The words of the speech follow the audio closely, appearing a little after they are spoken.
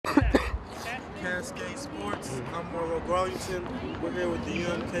Cascade Sports. I'm Marlo Garlington. We're here with the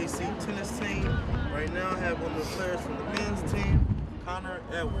UMKC tennis team. Right now I have one of the players from the men's team, Connor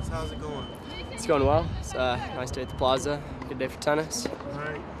Edwards. How's it going? It's going well. It's a nice day at the plaza. Good day for tennis. All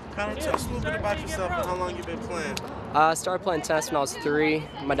right. Connor, tell us a little bit about yourself and how long you've been playing. I started playing tennis when I was 3.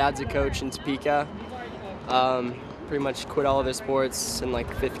 My dad's a coach in Topeka. Pretty much quit all other sports in like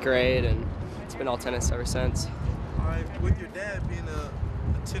 5th grade, and it's been all tennis ever since. All right. With your dad being a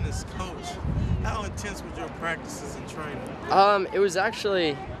tennis coach, how intense were your practices and training? He was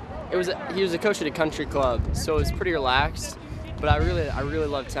a coach at a country club, so it was pretty relaxed. But I really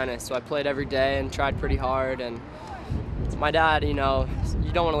love tennis, so I played every day and tried pretty hard. And my dad, you don't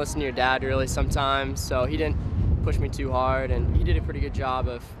want to listen to your dad really sometimes, so he didn't push me too hard, and he did a pretty good job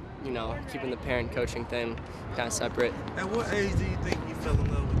of, keeping the parent coaching thing kind of separate. At what age do you think you fell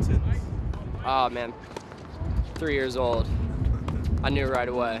in love with tennis? Oh man, 3 years old. I knew right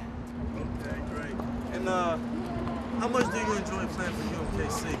away. Okay, great. And how much do you enjoy playing for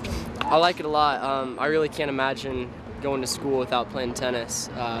UMKC? I like it a lot. I really can't imagine going to school without playing tennis.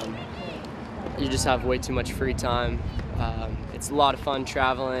 You just have way too much free time. It's a lot of fun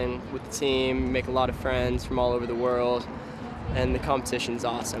traveling with the team, make a lot of friends from all over the world, and the competition's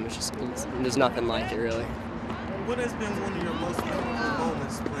awesome. There's nothing like it really. What has been one of your most memorable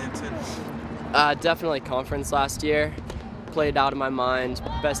moments playing tennis? Definitely conference last year. Played out of my mind,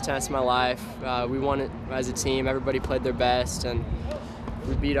 best tennis of my life. We won it as a team. Everybody played their best, and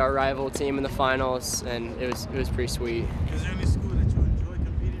we beat our rival team in the finals, and it was pretty sweet. Is there any school that you enjoy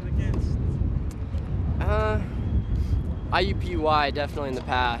competing against? IUPUI definitely in the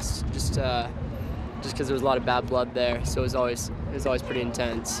past, just because there was a lot of bad blood there, so it was always pretty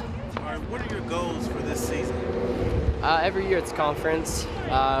intense. All right, what are your goals for this season? Every year it's conference.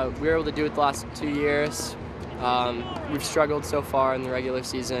 We were able to do it the last 2 years. We've struggled so far in the regular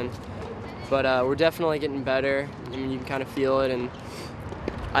season, but we're definitely getting better. I mean, you can kind of feel it, and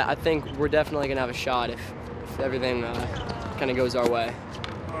I think we're definitely going to have a shot if everything kind of goes our way.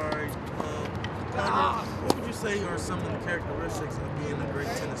 All right. Connor, what would you say are some of the characteristics of being a great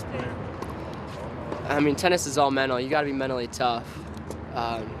tennis player? I mean, tennis is all mental. You got to be mentally tough.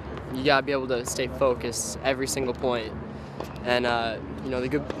 You got to be able to stay focused every single point. And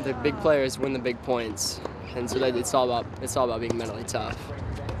the big players win the big points. And so it's all about being mentally tough.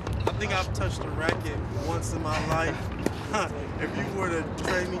 I think I've touched a racket once in my life. If you were to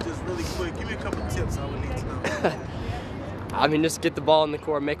train me just really quick, give me a couple tips I would need to know. I mean, just get the ball in the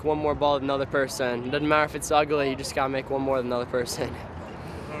court, make one more ball than another person. It doesn't matter if it's ugly, you just gotta make one more than another person.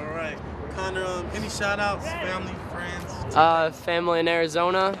 All right. Connor, any shout-outs, family, friends? Family in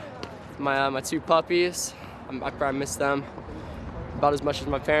Arizona, my 2 puppies. I probably miss them about as much as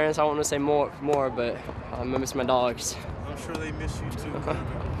my parents. I don't want to say more, but I miss my dogs. I'm sure they miss you too, Connor.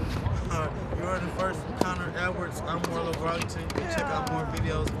 You heard it first from Connor Edwards. I'm Marlo Garlington. You can check out more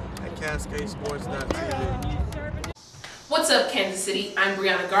videos at CascadeSports.tv. What's up, Kansas City? I'm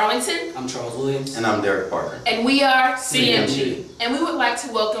Brianna Garlington. I'm Charles Williams. And I'm Derek Parker. And we are CMG. And we would like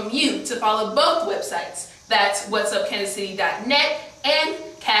to welcome you to follow both websites. That's whatsupkansascity.net and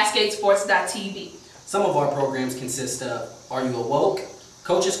CascadeSports.tv. Some of our programs consist of Are You Awoke?,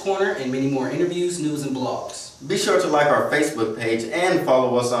 Coach's Corner, and many more interviews, news, and blogs. Be sure to like our Facebook page and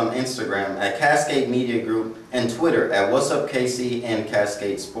follow us on Instagram at Cascade Media Group and Twitter at What's Up KC and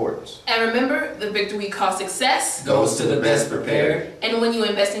Cascade Sports. And remember, the victory we call success goes to the best prepared. And when you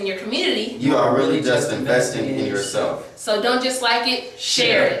invest in your community, you are really just investing in yourself. So don't just like it,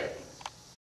 share it.